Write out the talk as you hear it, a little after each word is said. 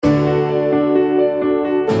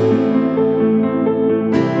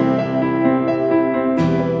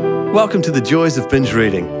Welcome to the Joys of Binge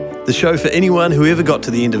Reading, the show for anyone who ever got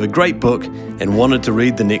to the end of a great book and wanted to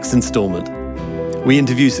read the next instalment. We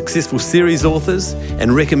interview successful series authors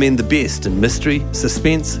and recommend the best in mystery,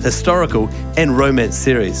 suspense, historical and romance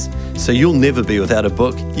series, so you'll never be without a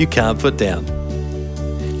book you can't put down.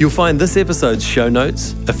 You'll find this episode's show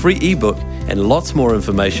notes, a free ebook and lots more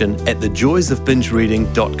information at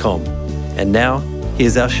thejoysofbingereading.com. And now,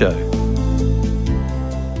 here's our show.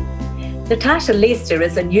 Natasha Lester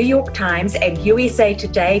is a New York Times and USA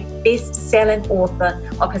Today best-selling author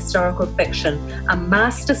of historical fiction, a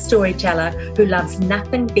master storyteller who loves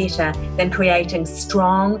nothing better than creating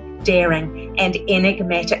strong, daring, and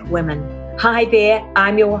enigmatic women. Hi there,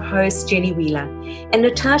 I'm your host, Jenny Wheeler, and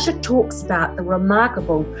Natasha talks about the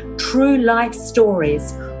remarkable true life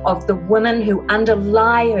stories of the women who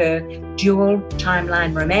underlie her dual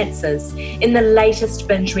timeline romances in the latest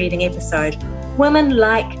binge reading episode. Women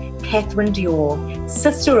like Catherine Dior,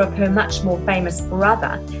 sister of her much more famous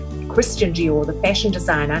brother, Christian Dior, the fashion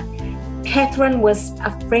designer. Catherine was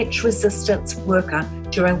a French resistance worker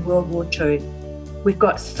during World War II. We've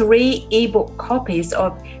got 3 ebook copies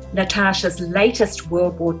of Natasha's latest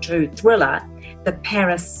World War II thriller, The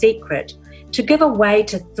Paris Secret, to give away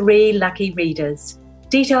to 3 lucky readers.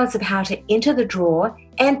 Details of how to enter the draw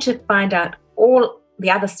and to find out all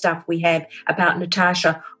the other stuff we have about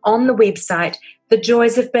Natasha on the website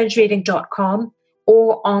thejoysofbingereading.com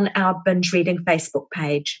or on our Binge Reading Facebook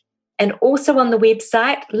page. And also on the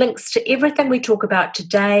website, links to everything we talk about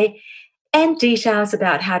today and details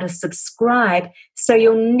about how to subscribe so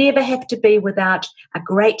you'll never have to be without a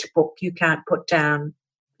great book you can't put down.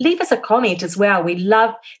 Leave us a comment as well. We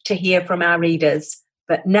love to hear from our readers.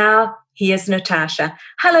 But now, here's Natasha.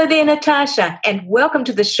 Hello there, Natasha, and welcome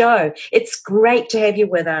to the show. It's great to have you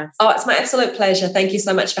with us. Oh, it's my absolute pleasure. Thank you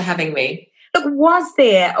so much for having me. Look, was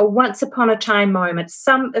there a once upon a time moment,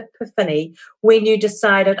 some epiphany, when you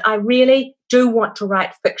decided, I really do want to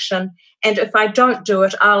write fiction, and if I don't do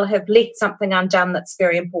it, I'll have left something undone that's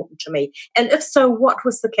very important to me? And if so, what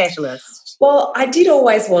was the catalyst? Well, I did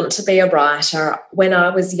always want to be a writer. When I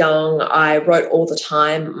was young, I wrote all the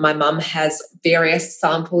time. My mum has various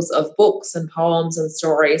samples of books and poems and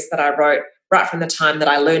stories that I wrote right from the time that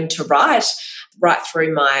I learned to write, right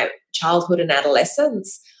through my childhood and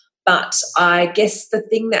adolescence. But I guess the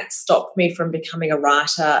thing that stopped me from becoming a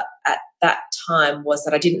writer at that time was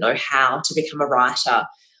that I didn't know how to become a writer.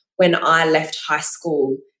 When I left high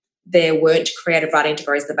school, there weren't creative writing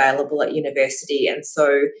degrees available at university, and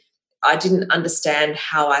so I didn't understand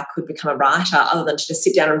how I could become a writer other than to just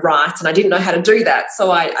sit down and write, and I didn't know how to do that.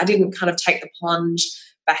 So I didn't kind of take the plunge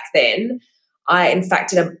back then. I, in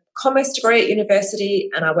fact, did a commerce degree at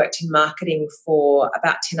university, and I worked in marketing for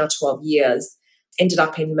about 10 or 12 years. Ended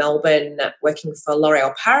up in Melbourne working for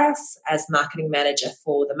L'Oréal Paris as marketing manager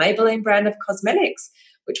for the Maybelline brand of cosmetics,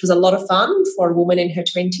 which was a lot of fun for a woman in her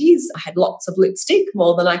 20s. I had lots of lipstick,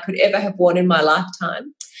 more than I could ever have worn in my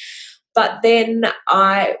lifetime. But then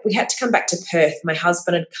we had to come back to Perth. My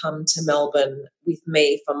husband had come to Melbourne with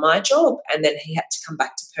me for my job, and then he had to come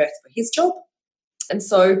back to Perth for his job. And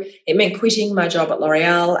so it meant quitting my job at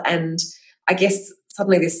L'Oréal, and I guess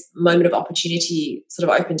suddenly this moment of opportunity sort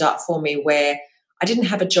of opened up for me where I didn't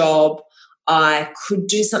have a job. I could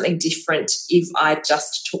do something different if I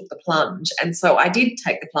just took the plunge. And so I did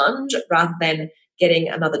take the plunge rather than getting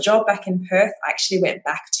another job back in Perth. I actually went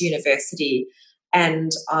back to university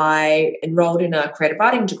and I enrolled in a creative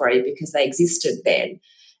writing degree because they existed then.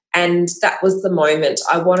 And that was the moment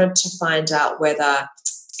I wanted to find out whether,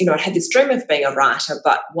 I had this dream of being a writer,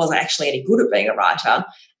 but was I actually any good at being a writer?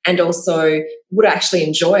 And also, would I actually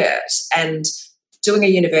enjoy it? And doing a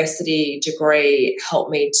university degree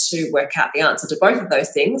helped me to work out the answer to both of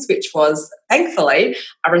those things, which was, thankfully,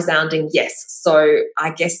 a resounding yes. So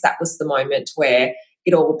I guess that was the moment where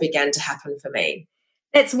it all began to happen for me.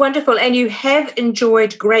 That's wonderful. And you have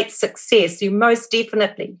enjoyed great success. You most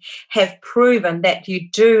definitely have proven that you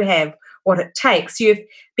do have what it takes. You've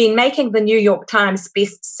been making the New York Times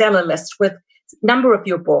bestseller list with a number of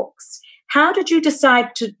your books. How did you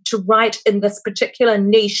decide to write in this particular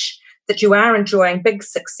niche that you are enjoying big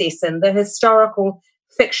success in, the historical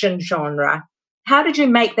fiction genre? How did you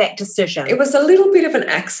make that decision? It was a little bit of an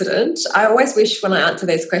accident. I always wish when I answer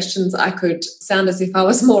these questions I could sound as if I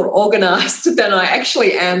was more organised than I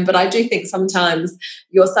actually am, but I do think sometimes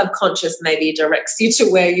your subconscious maybe directs you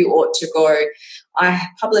to where you ought to go. I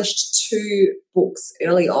published 2 books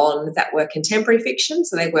early on that were contemporary fiction,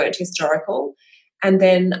 so they weren't historical. And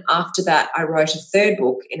then after that, I wrote a 3rd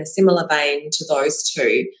book in a similar vein to those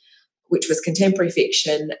 2, which was contemporary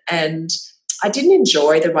fiction. And I didn't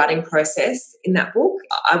enjoy the writing process in that book.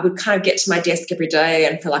 I would kind of get to my desk every day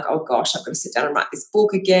and feel like, oh gosh, I've got to sit down and write this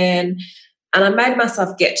book again. And I made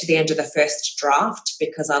myself get to the end of the first draft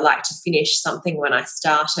because I like to finish something when I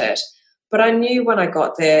start it. But I knew when I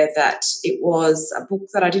got there that it was a book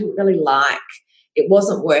that I didn't really like. It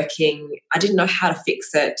wasn't working. I didn't know how to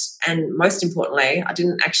fix it. And most importantly, I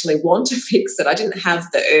didn't actually want to fix it. I didn't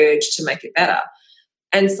have the urge to make it better.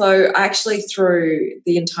 And so I actually threw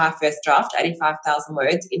the entire first draft, 85,000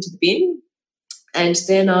 words, into the bin. And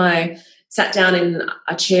then I sat down in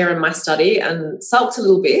a chair in my study and sulked a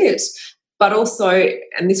little bit. But also,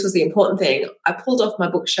 and this was the important thing, I pulled off my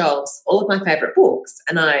bookshelves all of my favourite books,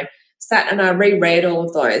 and I sat and I reread all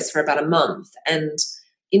of those for about a month. And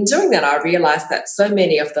in doing that, I realised that so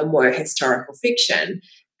many of them were historical fiction.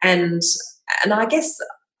 And I guess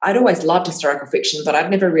I'd always loved historical fiction, but I'd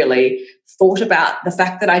never really thought about the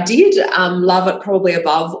fact that I did love it probably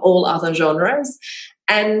above all other genres.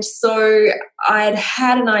 And so I'd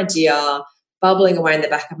had an idea bubbling away in the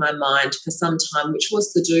back of my mind for some time, which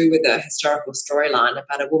was to do with a historical storyline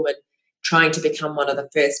about a woman trying to become one of the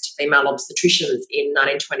first female obstetricians in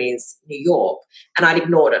 1920s New York. And I'd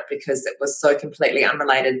ignored it because it was so completely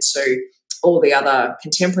unrelated to all the other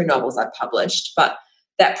contemporary novels I'd published. But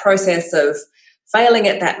that process of failing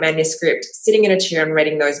at that manuscript, sitting in a chair and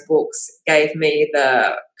reading those books gave me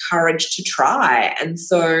the courage to try. And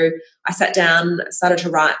so I sat down, started to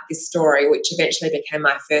write this story, which eventually became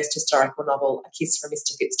my first historical novel, A Kiss from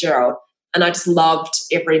Mr. Fitzgerald. And I just loved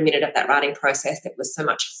every minute of that writing process. It was so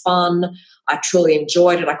much fun. I truly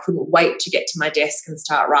enjoyed it. I couldn't wait to get to my desk and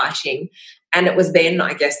start writing. And it was then,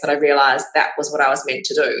 I guess, that I realised that was what I was meant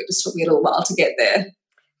to do. It just took me a little while to get there.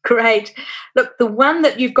 Great. Look, the one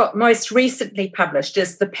that you've got most recently published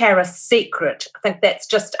is The Paris Secret. I think that's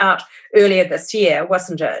just out earlier this year,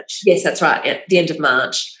 wasn't it? Yes, that's right, at the end of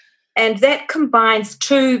March. And that combines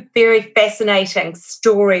two very fascinating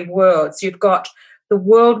story worlds. You've got the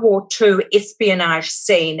World War II espionage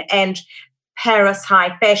scene and Paris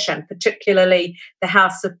high fashion, particularly the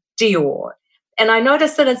House of Dior. And I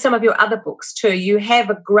noticed that in some of your other books too, you have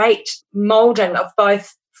a great moulding of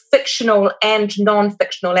both fictional and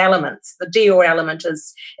non-fictional elements. The Dior element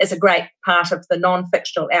is a great part of the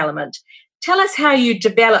non-fictional element. Tell us how you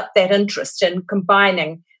developed that interest in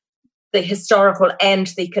combining the historical and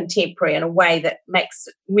the contemporary in a way that makes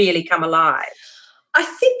it really come alive. I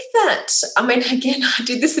think that, again, I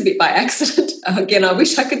did this a bit by accident. Again, I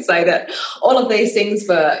wish I could say that all of these things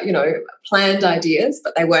were, planned ideas,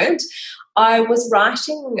 but they weren't. I was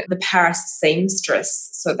writing The Paris Seamstress.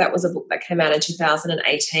 So that was a book that came out in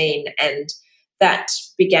 2018, and that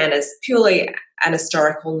began as purely an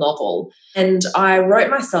historical novel. And I wrote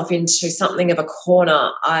myself into something of a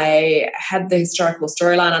corner. I had the historical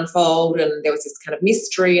storyline unfold, and there was this kind of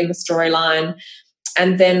mystery in the storyline.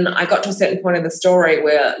 And then I got to a certain point in the story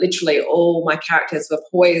where literally all my characters were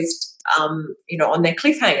poised, on their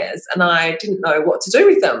cliffhangers, and I didn't know what to do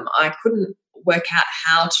with them. I couldn't work out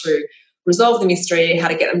how to resolve the mystery, how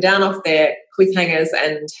to get them down off their cliffhangers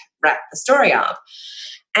and wrap the story up.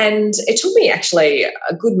 And it took me actually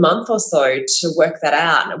a good month or so to work that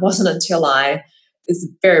out. And it wasn't until this is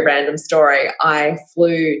a very random story, I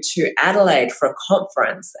flew to Adelaide for a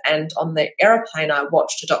conference, and on the aeroplane I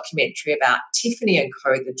watched a documentary about Tiffany &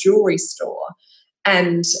 Co., the jewellery store.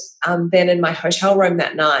 And then in my hotel room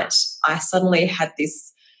that night, I suddenly had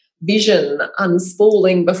this vision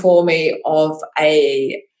unspooling before me of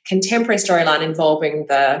a contemporary storyline involving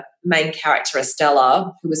the main character,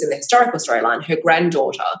 Estella, who was in the historical storyline, her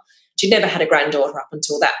granddaughter. She'd never had a granddaughter up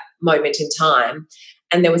until that moment in time.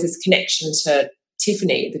 And there was this connection to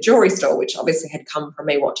Tiffany, the jewellery store, which obviously had come from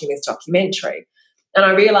me watching this documentary. And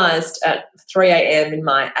I realised at 3 a.m. in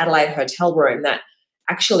my Adelaide hotel room that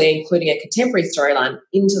actually including a contemporary storyline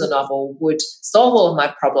into the novel would solve all of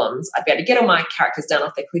my problems. I'd be able to get all my characters down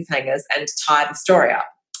off their cliffhangers and tie the story up.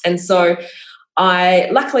 And so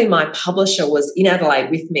luckily my publisher was in Adelaide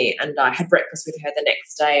with me, and I had breakfast with her the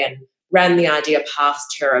next day and ran the idea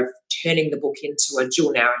past her of turning the book into a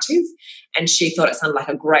dual narrative, and she thought it sounded like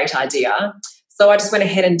a great idea. So I just went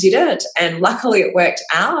ahead and did it, and luckily it worked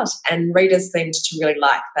out, and readers seemed to really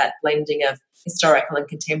like that blending of historical and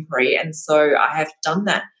contemporary. And so I have done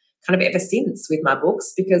that kind of ever since with my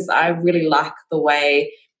books, because I really like the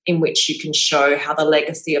way in which you can show how the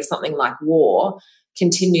legacy of something like war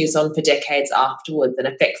continues on for decades afterwards and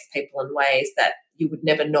affects people in ways that you would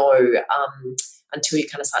never know until you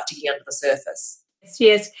kind of start digging under the surface.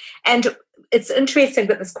 Yes, and it's interesting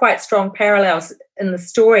that there's quite strong parallels in the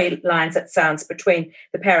storylines, it sounds, between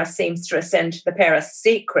The Paris Seamstress and The Paris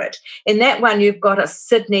Secret. In that one, you've got a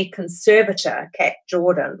Sydney conservator, Kat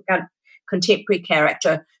Jordan, contemporary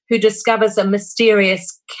character who discovers a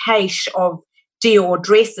mysterious cache of Dior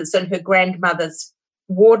dresses in her grandmother's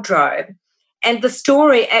wardrobe. And the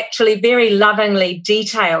story actually very lovingly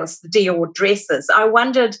details the Dior dresses. I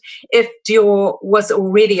wondered if Dior was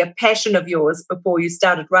already a passion of yours before you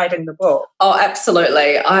started writing the book. Oh,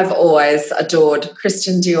 absolutely. I've always adored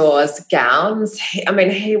Christian Dior's gowns.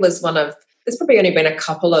 He was one of, there's probably only been a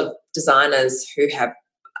couple of designers who have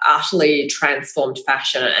utterly transformed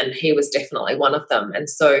fashion, and he was definitely one of them. And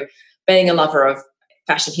so being a lover of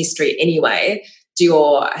fashion history anyway,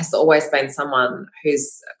 Dior has always been someone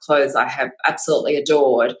whose clothes I have absolutely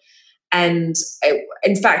adored. And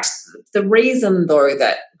in fact, the reason, though,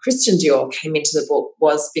 that Christian Dior came into the book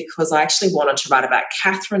was because I actually wanted to write about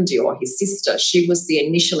Catherine Dior, his sister. She was the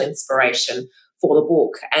initial inspiration for the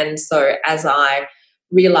book. And so as I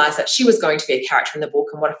realised that she was going to be a character in the book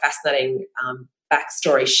and what a fascinating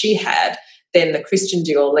backstory she had, then the Christian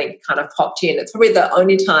Dior link kind of popped in. It's probably the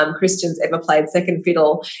only time Christian's ever played second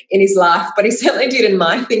fiddle in his life, but he certainly did in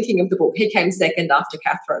my thinking of the book. He came second after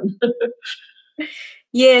Catherine.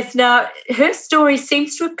 Yes, now her story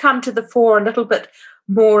seems to have come to the fore a little bit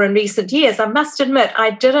more in recent years. I must admit,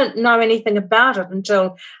 I didn't know anything about it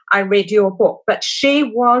until I read your book, but she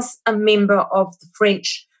was a member of the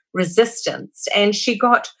French resistance, and she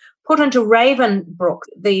got put into Ravensbrück,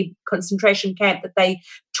 the concentration camp that they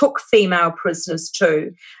took female prisoners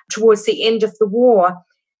to towards the end of the war.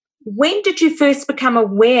 When did you first become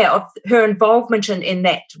aware of her involvement in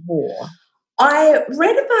that war? I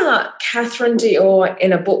read about Catherine Dior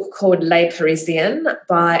in a book called Les Parisiennes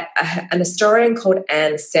by an historian called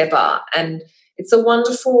Anne Seber, and it's a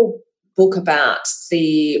wonderful book about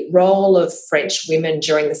the role of French women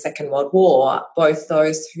during the Second World War, both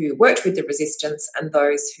those who worked with the resistance and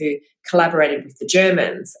those who collaborated with the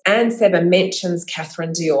Germans. Anne Seber mentions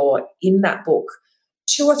Catherine Dior in that book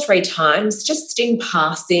 2 or 3 times, just in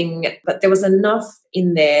passing, but there was enough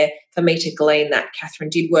in there for me to glean that Catherine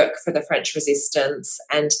did work for the French resistance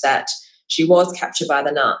and that she was captured by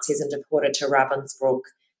the Nazis and deported to Ravensbrück,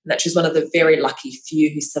 and that she was one of the very lucky few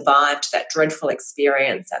who survived that dreadful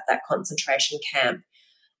experience at that concentration camp,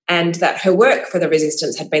 and that her work for the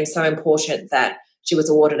resistance had been so important that she was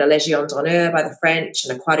awarded a Légion d'honneur by the French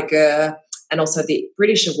and a Croix de Guerre, and also the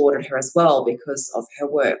British awarded her as well because of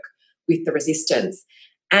her work with the resistance.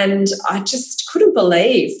 And I just couldn't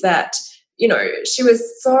believe that, she was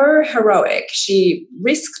so heroic. She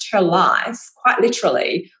risked her life, quite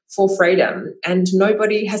literally, for freedom, and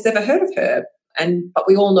nobody has ever heard of her. But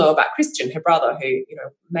we all know about Christian, her brother, who,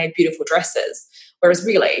 made beautiful dresses. Whereas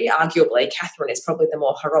really, arguably, Catherine is probably the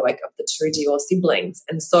more heroic of the 2 Dior siblings.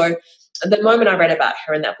 And so the moment I read about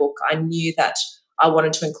her in that book, I knew that I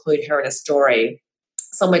wanted to include her in a story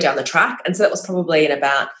somewhere down the track. And so that was probably in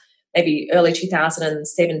about maybe early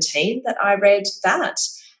 2017 that I read that.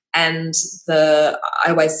 And I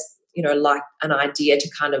always, like an idea to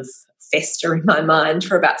kind of fester in my mind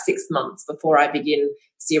for about 6 months before I begin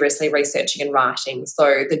seriously researching and writing.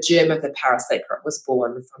 So the germ of the Paris Secret was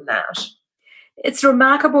born from that. It's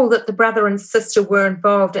remarkable that the brother and sister were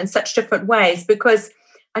involved in such different ways, because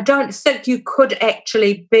I don't think you could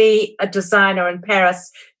actually be a designer in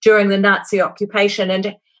Paris during the Nazi occupation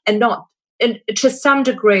and not, to some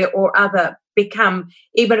degree or other, become,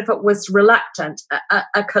 even if it was reluctant,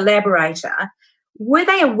 a collaborator. Were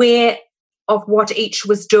they aware of what each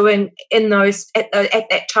was doing in those at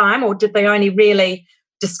that time, or did they only really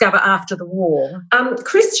discover after the war?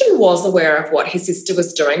 Christian was aware of what his sister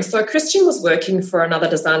was doing. So Christian was working for another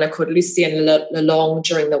designer called Lucien Lelong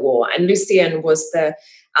during the war, and Lucien was the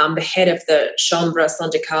head of the Chambre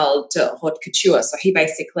syndicale de haute couture. So he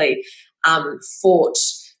basically fought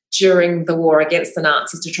during the war against the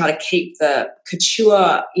Nazis to try to keep the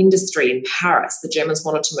couture industry in Paris. The Germans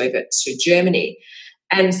wanted to move it to Germany.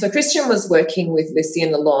 And so Christian was working with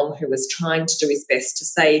Lucien Lelong, who was trying to do his best to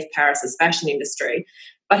save Paris's fashion industry.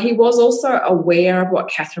 But he was also aware of what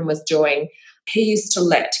Catherine was doing. He used to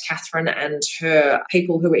let Catherine and her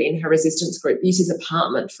people who were in her resistance group use his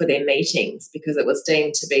apartment for their meetings because it was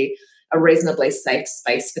deemed to be a reasonably safe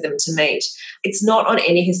space for them to meet. It's not on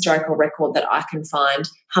any historical record that I can find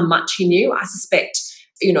how much he knew. I suspect,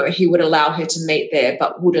 he would allow her to meet there,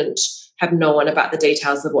 but wouldn't have known about the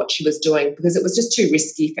details of what she was doing because it was just too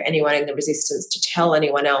risky for anyone in the resistance to tell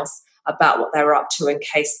anyone else about what they were up to in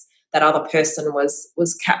case that other person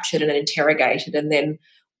was captured and interrogated and then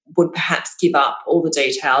would perhaps give up all the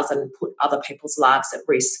details and put other people's lives at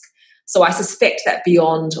risk. So I suspect that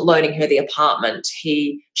beyond loaning her the apartment,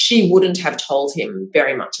 she wouldn't have told him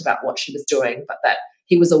very much about what she was doing, but that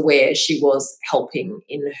he was aware she was helping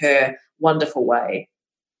in her wonderful way.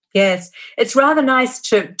 Yes, it's rather nice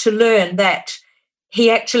to learn that he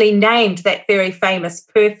actually named that very famous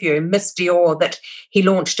perfume, Miss Dior, that he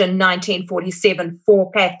launched in 1947 for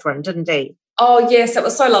Catherine, didn't he? Oh, yes, it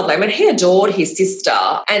was so lovely. I mean, he adored his sister.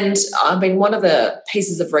 And I mean, one of the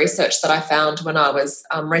pieces of research that I found when I was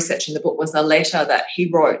researching the book was a letter that he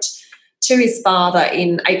wrote to his father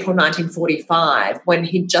in April 1945 when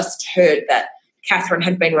he'd just heard that Catherine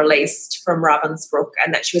had been released from Ravensbrück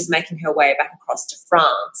and that she was making her way back across to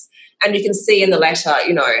France. And you can see in the letter,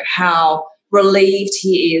 you know, how relieved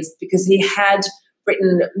he is because he had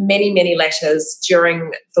written many, many letters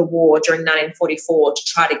during the war, during 1944, to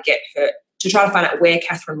try to get her, to try to find out where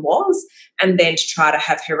Catherine was and then to try to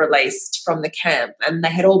have her released from the camp. And they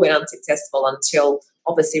had all been unsuccessful until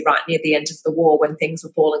obviously right near the end of the war when things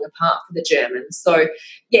were falling apart for the Germans. So,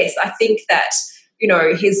 yes, I think that, you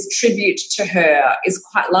know, his tribute to her is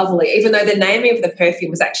quite lovely, even though the naming of the perfume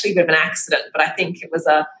was actually a bit of an accident, but I think it was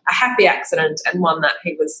a happy accident and one that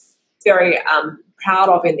he was very proud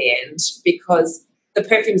of in the end because the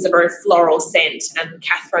perfume's a very floral scent and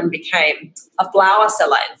Catherine became a flower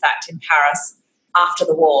seller, in fact, in Paris after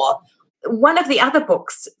the war. One of the other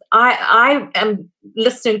books, I am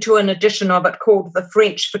listening to an edition of it called The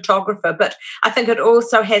French Photographer, but I think it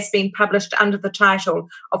also has been published under the title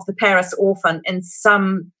of The Paris Orphan in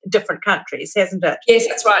some different countries, hasn't it? Yes,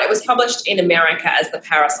 that's right. It was published in America as The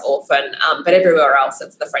Paris Orphan, but everywhere else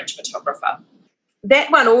it's The French Photographer.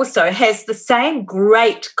 That one also has the same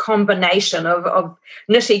great combination of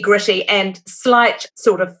nitty-gritty and slight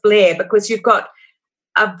sort of flair because you've got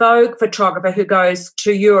a Vogue photographer who goes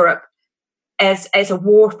to Europe as a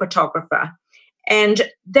war photographer. And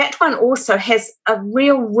that one also has a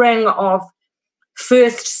real ring of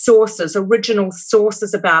first sources, original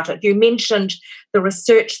sources about it. You mentioned the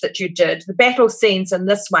research that you did, the battle scenes in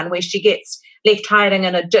this one where she gets left hiding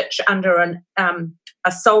in a ditch under an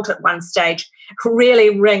assault at one stage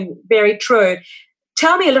really ring very true.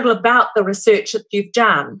 Tell me a little about the research that you've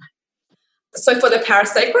done. So for the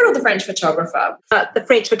Paris Sacred or the French Photographer? The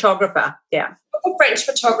French Photographer, yeah. For the French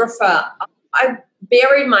Photographer, I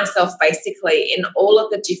buried myself basically in all of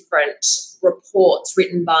the different reports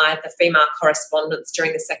written by the female correspondents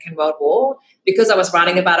during the Second World War. Because I was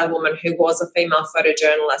writing about a woman who was a female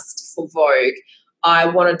photojournalist for Vogue, I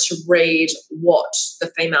wanted to read what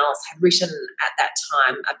the females had written at that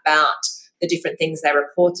time about the different things they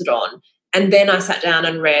reported on. And then I sat down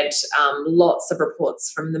and read lots of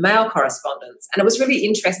reports from the male correspondents. And it was really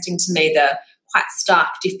interesting to me the quite stark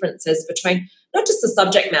differences between not just the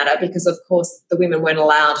subject matter, because of course the women weren't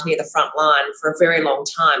allowed near the front line for a very long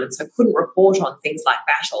time and so couldn't report on things like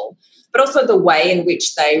battle, but also the way in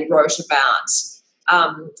which they wrote about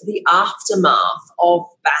the aftermath of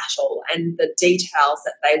battle and the details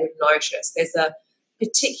that they would notice. There's a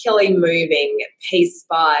particularly moving piece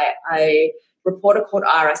by a reporter called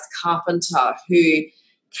Iris Carpenter who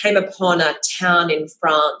came upon a town in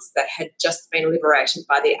France that had just been liberated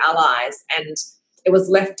by the Allies and it was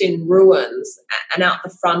left in ruins, and out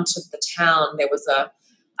the front of the town there was a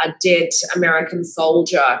dead American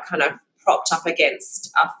soldier kind of propped up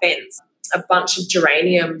against a fence, a bunch of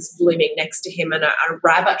geraniums blooming next to him and a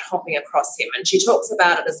rabbit hopping across him. And she talks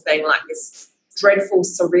about it as being like this dreadful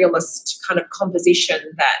surrealist kind of composition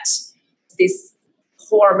that this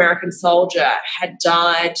poor American soldier had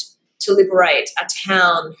died to liberate a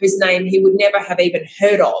town whose name he would never have even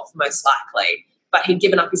heard of, most likely, but he'd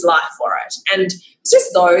given up his life for it. And it's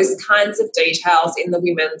just those kinds of details in the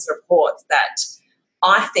women's reports that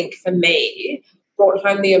I think, for me, brought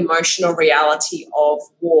home the emotional reality of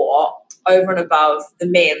war over and above the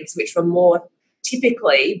men's, which were more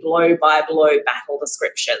typically blow-by-blow battle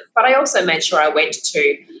description. But I also made sure I went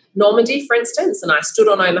to Normandy, for instance, and I stood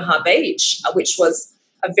on Omaha Beach, which was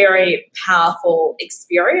a very powerful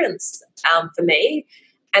experience for me.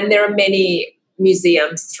 And there are many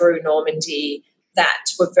museums through Normandy that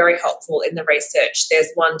were very helpful in the research. There's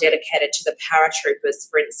one dedicated to the paratroopers,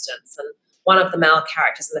 for instance, and one of the male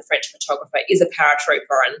characters in The French Photographer is a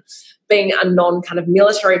paratrooper. And being a non-kind of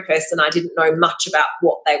military person, I didn't know much about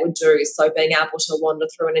what they would do. So being able to wander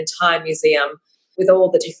through an entire museum with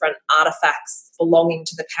all the different artifacts belonging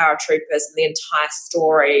to the paratroopers and the entire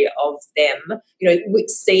story of them, you know,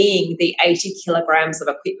 seeing the 80 kilograms of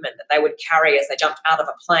equipment that they would carry as they jumped out of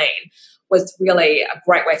a plane was really a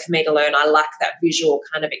great way for me to learn. I like that visual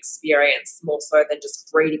kind of experience more so than just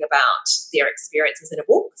reading about their experiences in a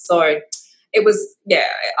book. So it was, yeah,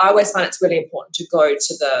 I always find it's really important to go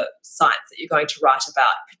to the sites that you're going to write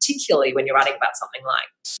about, particularly when you're writing about something like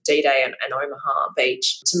D-Day and Omaha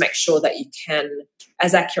Beach, to make sure that you can,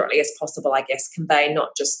 as accurately as possible, I guess, convey not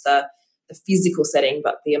just the physical setting,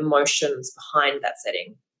 but the emotions behind that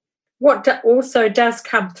setting. what also does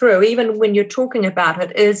come through, even when you're talking about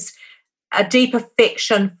it, is a deep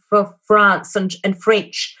affection for France and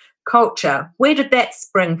French culture. Where did that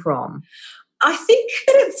spring from? I think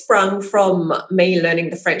that it sprung from me learning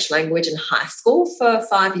the French language in high school for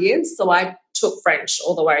 5 years. So I took French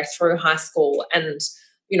all the way through high school, and,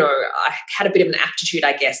 I had a bit of an aptitude,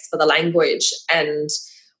 I guess, for the language. And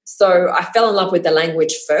so I fell in love with the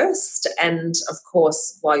language first. And of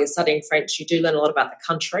course, while you're studying French, you do learn a lot about the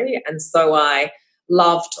country. And so I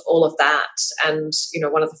loved all of that. And,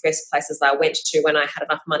 one of the first places I went to when I had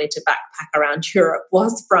enough money to backpack around Europe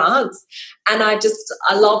was France. And I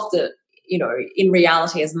loved it, in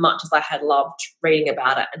reality, as much as I had loved reading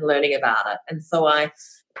about it and learning about it. And so I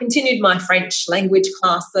continued my French language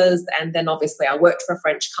classes. And then obviously I worked for a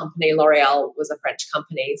French company. L'Oreal was a French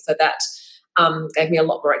company. So that gave me a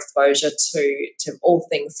lot more exposure to all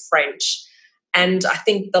things French. And I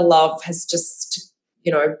think the love has just,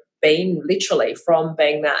 been literally from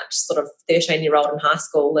being that sort of 13-year-old in high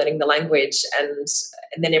school learning the language and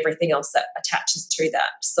then everything else that attaches to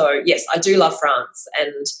that. So yes, I do love France,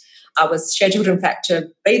 and I was scheduled, in fact, to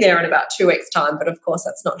be there in about 2 weeks' time, but of course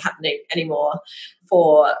that's not happening anymore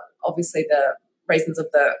for obviously the reasons of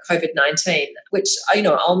the COVID-19, which,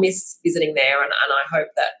 I'll miss visiting there, and I hope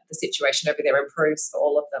that the situation over there improves for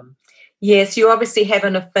all of them. Yes, you obviously have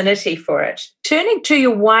an affinity for it. Turning to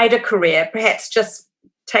your wider career, perhaps just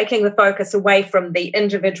taking the focus away from the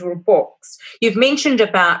individual books, you've mentioned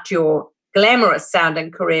about your glamorous sounding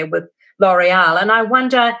career with L'Oreal, and I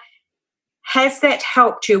wonder, has that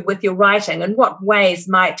helped you with your writing? In what ways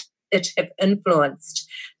might it have influenced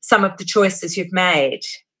some of the choices you've made?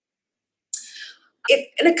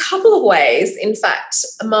 In a couple of ways. In fact,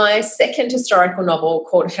 my second historical novel,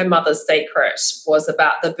 called Her Mother's Secret, was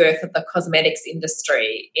about the birth of the cosmetics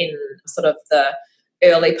industry in sort of the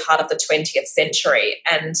early part of the 20th century.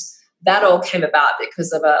 And that all came about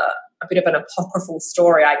because of a bit of an apocryphal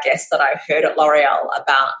story, I guess, that I heard at L'Oreal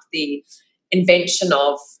about the invention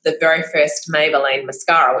of the very first Maybelline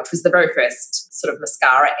mascara, which was the very first sort of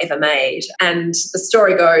mascara ever made. And the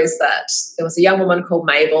story goes that there was a young woman called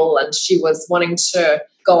Mabel, and she was wanting to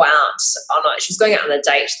go out she was going out on a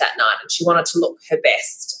date that night, and she wanted to look her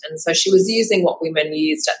best. And so she was using what women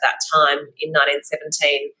used at that time in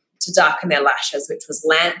 1917 to darken their lashes, which was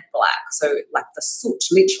lamp black, so like the soot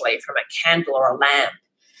literally from a candle or a lamp.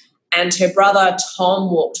 And her brother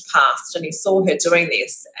Tom walked past, and he saw her doing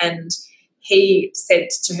this, and he said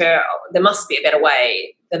to her, "Oh, there must be a better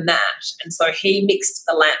way than that." And so he mixed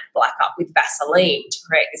the lamp black up with Vaseline to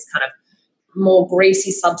create this kind of more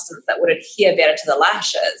greasy substance that would adhere better to the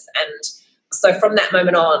lashes. And so from that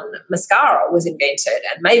moment on, mascara was invented,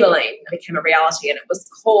 and Maybelline became a reality. And it was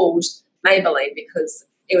called Maybelline because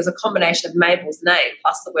it was a combination of Mabel's name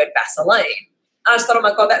plus the word Vaseline. I just thought, oh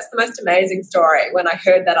my God, that's the most amazing story when I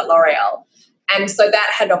heard that at L'Oreal. And so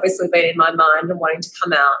that had obviously been in my mind and wanting to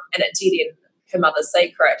come out, and it did in Her Mother's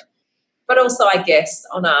Secret. But also, I guess,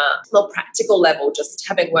 on a more practical level, just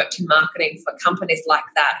having worked in marketing for companies like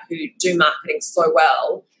that who do marketing so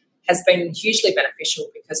well has been hugely beneficial,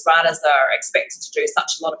 because writers are expected to do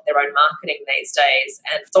such a lot of their own marketing these days.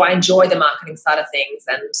 And so I enjoy the marketing side of things,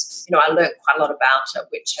 and, I learned quite a lot about it,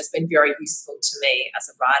 which has been very useful to me as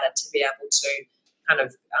a writer to be able to kind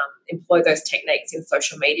of employ those techniques in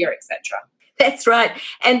social media, etc. That's right.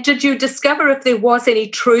 And did you discover if there was any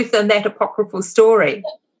truth in that apocryphal story?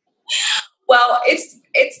 Well,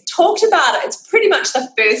 it's talked about. It's pretty much the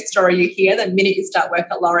first story you hear the minute you start work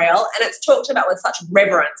at L'Oreal, and it's talked about with such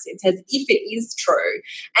reverence. It's as if it is true,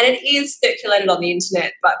 and it is circulated on the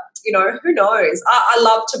internet. But who knows? I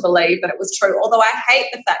love to believe that it was true. Although I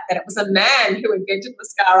hate the fact that it was a man who invented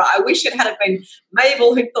mascara. I wish it had been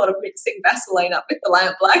Mabel who thought of mixing Vaseline up with the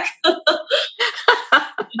lamp black.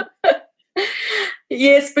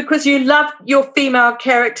 Yes, because you love your female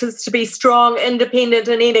characters to be strong, independent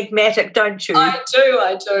and enigmatic, don't you? I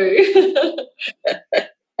do.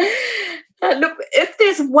 Look, if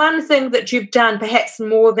there's one thing that you've done, perhaps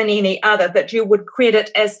more than any other, that you would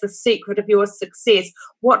credit as the secret of your success,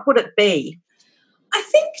 what would it be? I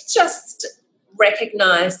think just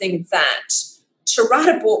recognising that to write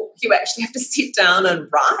a book, you actually have to sit down and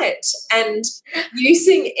write, and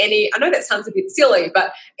using I know that sounds a bit silly,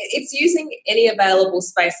 but it's using any available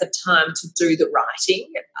space of time to do the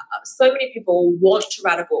writing. So many people want to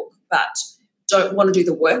write a book, but don't want to do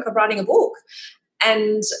the work of writing a book.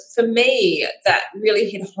 And for me, that really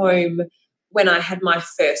hit home when I had my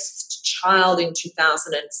first child in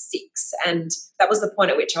 2006. And that was the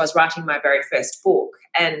point at which I was writing my very first book.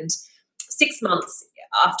 And 6 months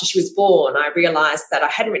after she was born, I realised that I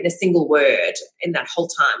hadn't written a single word in that whole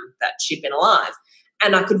time that she'd been alive.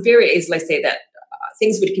 And I could very easily see that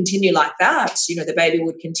things would continue like that. The baby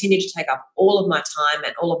would continue to take up all of my time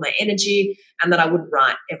and all of my energy, and that I wouldn't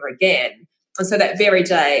write ever again. And so that very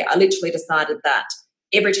day, I literally decided that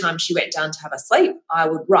every time she went down to have a sleep, I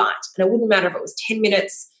would write. And it wouldn't matter if it was 10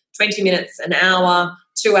 minutes, 20 minutes, an hour,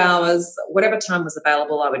 2 hours, whatever time was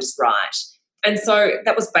available, I would just write. And so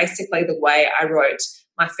that was basically the way I wrote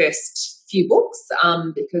my first few books,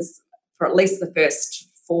 because for at least the first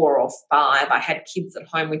 4 or 5, I had kids at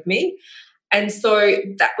home with me. And so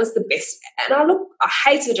that was the best. And I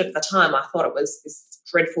hated it at the time. I thought it was this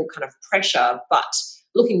dreadful kind of pressure. But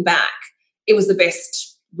looking back, it was the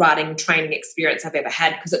best writing training experience I've ever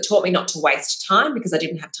had, because it taught me not to waste time, because I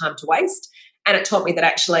didn't have time to waste. And it taught me that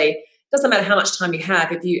actually it doesn't matter how much time you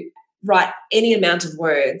have, if you write any amount of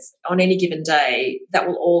words on any given day, that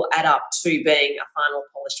will all add up to being a final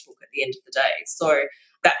polished book at the end of the day. So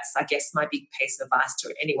that's, I guess, my big piece of advice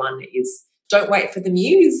to anyone is, don't wait for the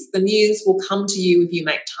muse. The muse will come to you if you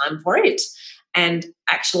make time for it. And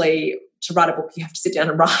actually, to write a book, you have to sit down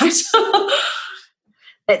and write.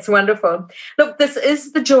 That's wonderful. Look, this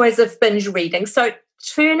is the joys of binge reading. So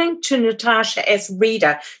turning to Natasha as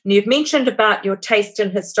reader, and you've mentioned about your taste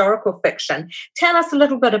in historical fiction. Tell us a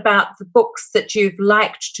little bit about the books that you've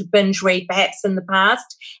liked to binge read, perhaps in the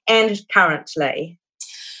past and currently.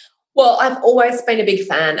 Well, I've always been a big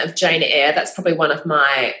fan of Jane Eyre. That's probably one of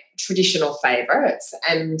my traditional favourites,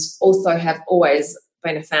 and also have always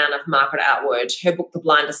been a fan of Margaret Atwood. Her book, The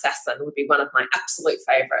Blind Assassin, would be one of my absolute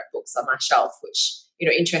favourite books on my shelf, which,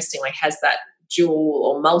 interestingly has that dual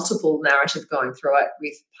or multiple narrative going through it,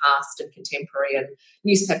 with past and contemporary and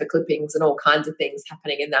newspaper clippings and all kinds of things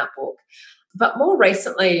happening in that book. But more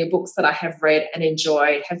recently, books that I have read and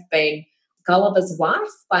enjoyed have been Gulliver's Wife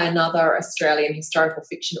by another Australian historical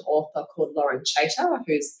fiction author called Lauren Chater,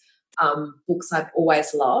 whose books I've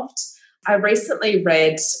always loved. I recently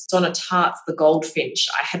read Donna Tartt's The Goldfinch.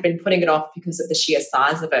 I had been putting it off because of the sheer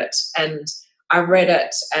size of it, and I read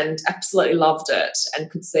it and absolutely loved it and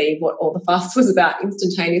could see what all the fuss was about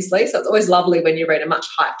instantaneously. So it's always lovely when you read a much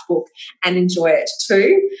hyped book and enjoy it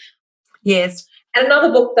too. Yes. And another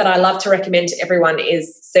book that I love to recommend to everyone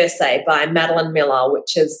is Circe by Madeline Miller,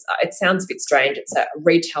 which is, it sounds a bit strange, it's a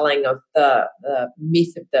retelling of the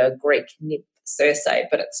myth of the Greek nymph Circe,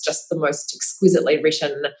 but it's just the most exquisitely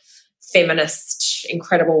written, feminist,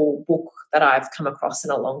 incredible book that I've come across in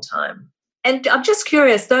a long time. And I'm just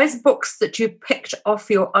curious, those books that you picked off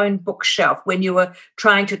your own bookshelf when you were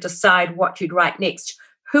trying to decide what you'd write next,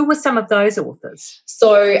 who were some of those authors?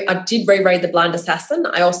 So I did reread The Blind Assassin.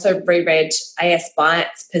 I also reread A.S.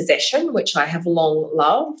 Byatt's Possession, which I have long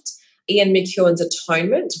loved. Ian McEwan's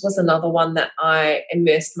Atonement was another one that I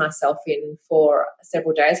immersed myself in for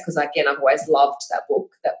several days, because, again, I've always loved that book,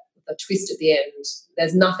 that the twist at the end.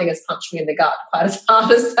 There's nothing has punched me in the gut quite as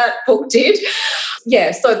hard as that book did.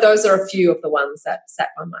 Yeah, so those are a few of the ones that sat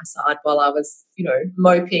by my side while I was,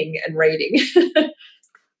 moping and reading.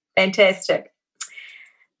 Fantastic.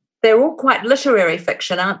 They're all quite literary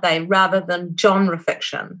fiction, aren't they, rather than genre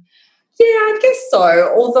fiction? Yeah, I guess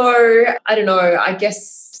so. Although, I don't know, I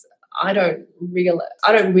guess I don't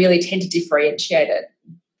really tend to differentiate it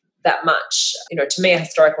that much. To me, a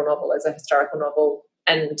historical novel is a historical novel,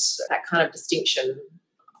 and that kind of distinction,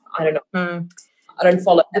 I don't know. I don't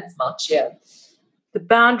follow it as much, yeah. The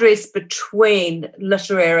boundaries between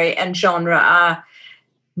literary and genre are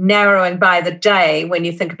narrowing by the day when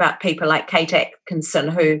you think about people like Kate Atkinson,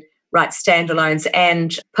 who writes standalones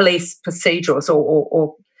and police procedurals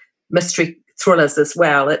or mystery thrillers as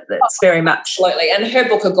well. It's very much... Absolutely. And her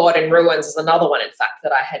book, A God in Ruins, is another one, in fact,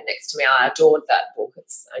 that I had next to me. I adored that book.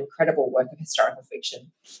 It's an incredible work of historical fiction.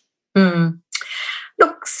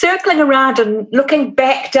 Look, circling around and looking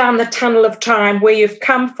back down the tunnel of time where you've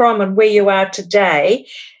come from and where you are today,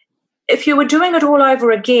 if you were doing it all over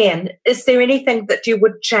again, is there anything that you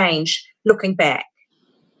would change looking back?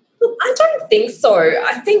 Look, I don't think so.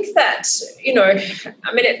 I think that,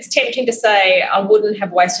 it's tempting to say I wouldn't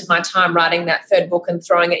have wasted my time writing that third book and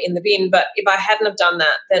throwing it in the bin, but if I hadn't have done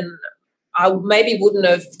that, then I maybe wouldn't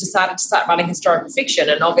have decided to start writing historical fiction,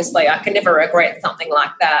 and obviously I can never regret something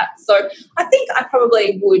like that. So I think I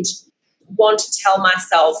probably would want to tell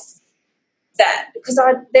myself that, because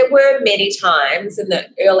there were many times in the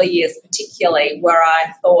early years particularly where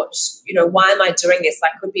I thought, why am I doing this? I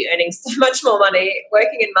could be earning so much more money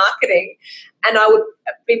working in marketing, and I would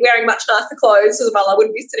be wearing much nicer clothes as well. I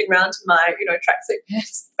wouldn't be sitting around in my, tracksuit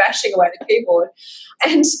pants bashing away the keyboard.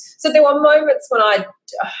 And so there were moments when I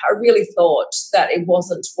really thought that it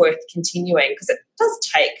wasn't worth continuing, because it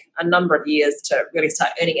does take a number of years to really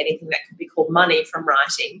start earning anything that could be called money from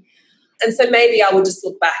writing. And so maybe I would just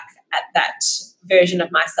look back at that version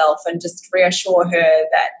of myself and just reassure her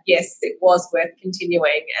that, yes, it was worth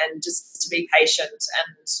continuing and just to be patient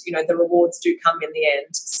and, you know, the rewards do come in the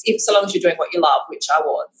end, if so long as you're doing what you love, which I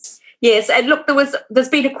was. Yes, and look, there's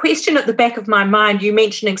been a question at the back of my mind, you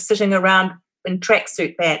mentioning sitting around in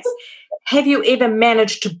tracksuit pants. Have you ever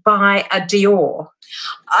managed to buy a Dior?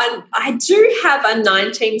 I do have a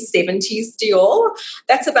 1970s Dior.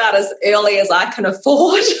 That's about as early as I can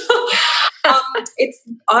afford.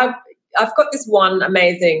 I've got this one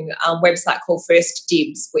amazing website called First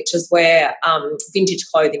Dibs, which is where vintage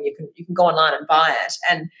clothing, you can go online and buy it.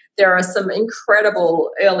 And there are some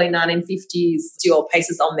incredible early 1950s Dior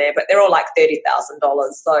pieces on there, but they're all like $30,000.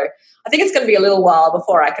 So I think it's going to be a little while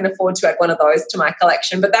before I can afford to add one of those to my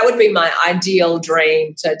collection. But that would be my ideal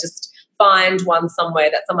dream, to just find one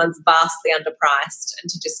somewhere that someone's vastly underpriced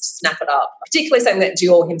and to just snap it up. Particularly something that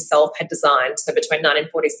Dior himself had designed, so between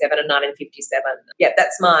 1947 and 1957. Yeah,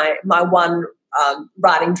 that's my one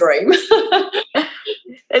writing dream.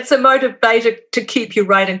 It's a motivator to keep you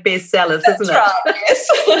writing bestsellers, isn't it? That's right, yes.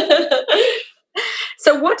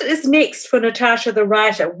 So what is next for Natasha the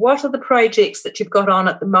writer? What are the projects that you've got on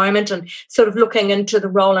at the moment and sort of looking into the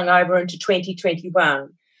rolling over into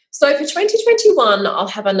 2021? So for 2021, I'll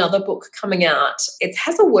have another book coming out. It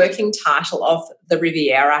has a working title of The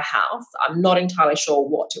Riviera House. I'm not entirely sure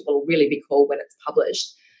what it will really be called when it's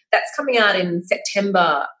published. That's coming out in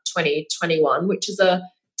September 2021, which is a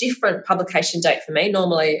different publication date for me.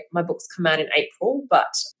 Normally my books come out in April,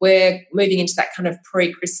 but we're moving into that kind of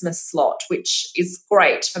pre-Christmas slot, which is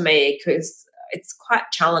great for me because it's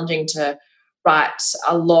quite challenging to write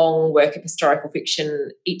a long work of historical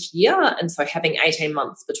fiction each year, and so having 18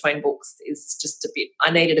 months between books is just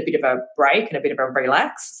I needed a bit of a break and a bit of a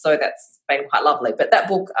relax, so that's been quite lovely. But that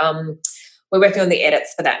book, we're working on the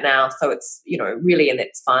edits for that now, so it's, you know, really in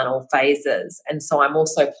its final phases. And so I'm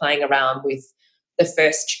also playing around with the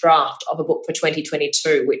first draft of a book for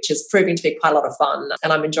 2022, which is proving to be quite a lot of fun,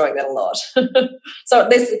 and I'm enjoying that a lot. So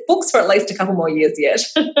there's books for at least a couple more years yet.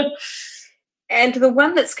 And the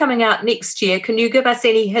one that's coming out next year, can you give us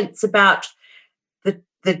any hints about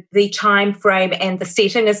the time frame and the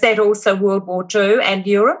setting? Is that also World War II and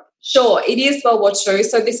Europe? Sure, it is World War II.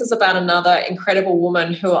 So this is about another incredible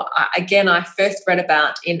woman who, again, I first read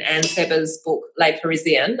about in Anne Seber's book, Les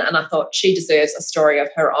Parisiennes, and I thought she deserves a story of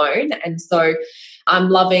her own. And so I'm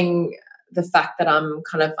loving the fact that I'm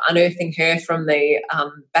kind of unearthing her from the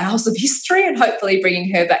bowels of history and hopefully bringing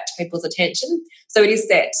her back to people's attention. So it is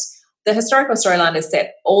set. The historical storyline is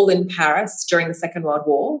set all in Paris during the Second World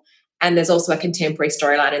War, and there's also a contemporary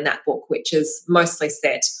storyline in that book, which is mostly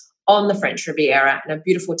set on the French Riviera in a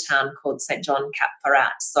beautiful town called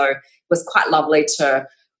Saint-Jean-Cap-Ferrat. So it was quite lovely to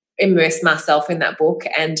immerse myself in that book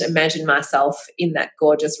and imagine myself in that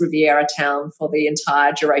gorgeous Riviera town for the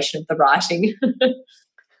entire duration of the writing.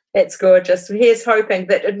 That's gorgeous. Here's hoping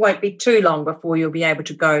that it won't be too long before you'll be able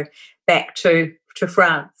to go back to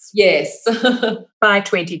France. Yes. By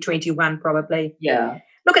 2021, probably. Yeah.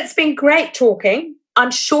 Look, it's been great talking.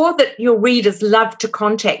 I'm sure that your readers love to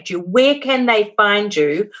contact you. Where can they find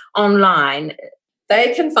you online?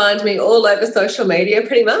 They can find me all over social media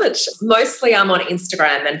pretty much. Mostly I'm on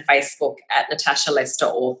Instagram and Facebook at Natasha Lester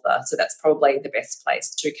Author. So that's probably the best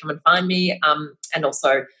place to come and find me. And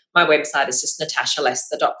also my website is just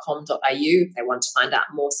natashalester.com.au if they want to find out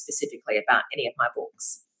more specifically about any of my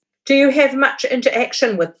books. Do you have much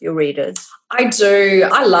interaction with your readers? I do.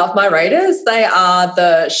 I love my readers. They are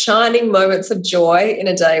the shining moments of joy in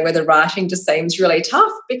a day where the writing just seems really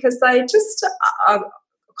tough, because they just are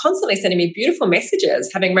constantly sending me beautiful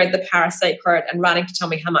messages, having read The Paris Secret and writing to tell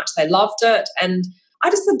me how much they loved it. And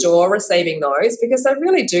I just adore receiving those because they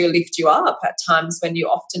really do lift you up at times when you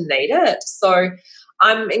often need it. So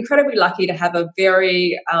I'm incredibly lucky to have a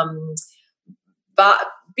very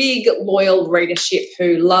big, loyal readership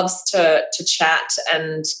who loves to chat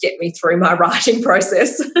and get me through my writing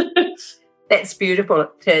process. That's beautiful,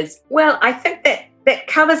 it is. Well, I think that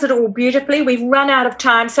covers it all beautifully. We've run out of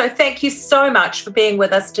time, so thank you so much for being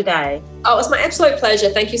with us today. Oh, it was my absolute pleasure.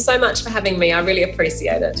 Thank you so much for having me. I really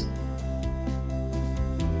appreciate it.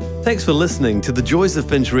 Thanks for listening to the Joys of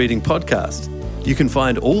Binge Reading podcast. You can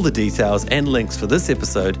find all the details and links for this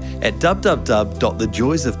episode at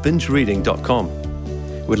www.thejoysofbingereading.com.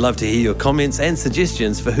 We'd love to hear your comments and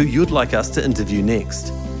suggestions for who you'd like us to interview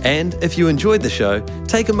next. And if you enjoyed the show,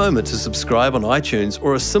 take a moment to subscribe on iTunes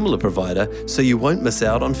or a similar provider so you won't miss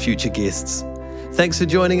out on future guests. Thanks for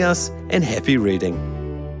joining us, and happy reading.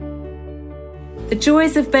 The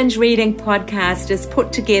Joys of Binge Reading podcast is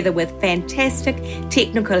put together with fantastic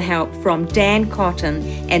technical help from Dan Cotton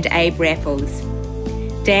and Abe Raffles.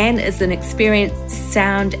 Dan is an experienced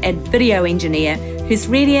sound and video engineer who's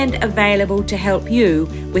ready and available to help you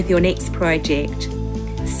with your next project.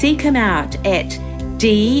 Seek him out at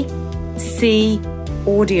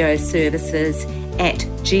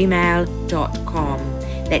dcaudioservices@gmail.com.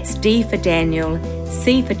 That's D for Daniel,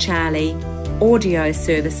 C for Charlie,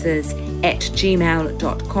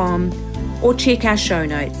 audioservices@gmail.com, or check our show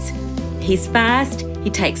notes. He's fast,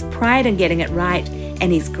 he takes pride in getting it right,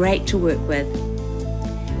 and he's great to work with.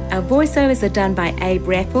 Our voiceovers are done by Abe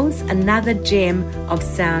Raffles, another gem of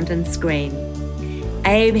sound and screen.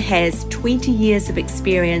 Abe has 20 years of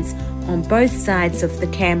experience on both sides of the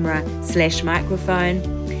camera/microphone,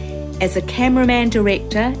 as a cameraman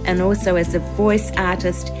director and also as a voice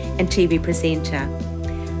artist and TV presenter.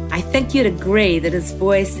 I think you'd agree that his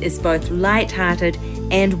voice is both light-hearted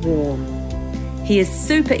and warm. He is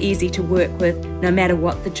super easy to work with no matter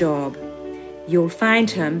what the job. You'll find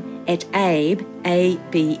him at Abe,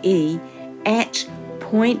 A-B-E, at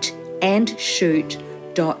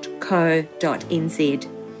pointandshoot.co.nz.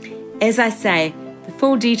 As I say, the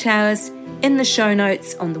full details in the show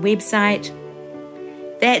notes on the website.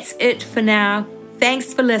 That's it for now.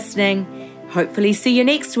 Thanks for listening. Hopefully see you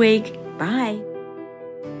next week. Bye.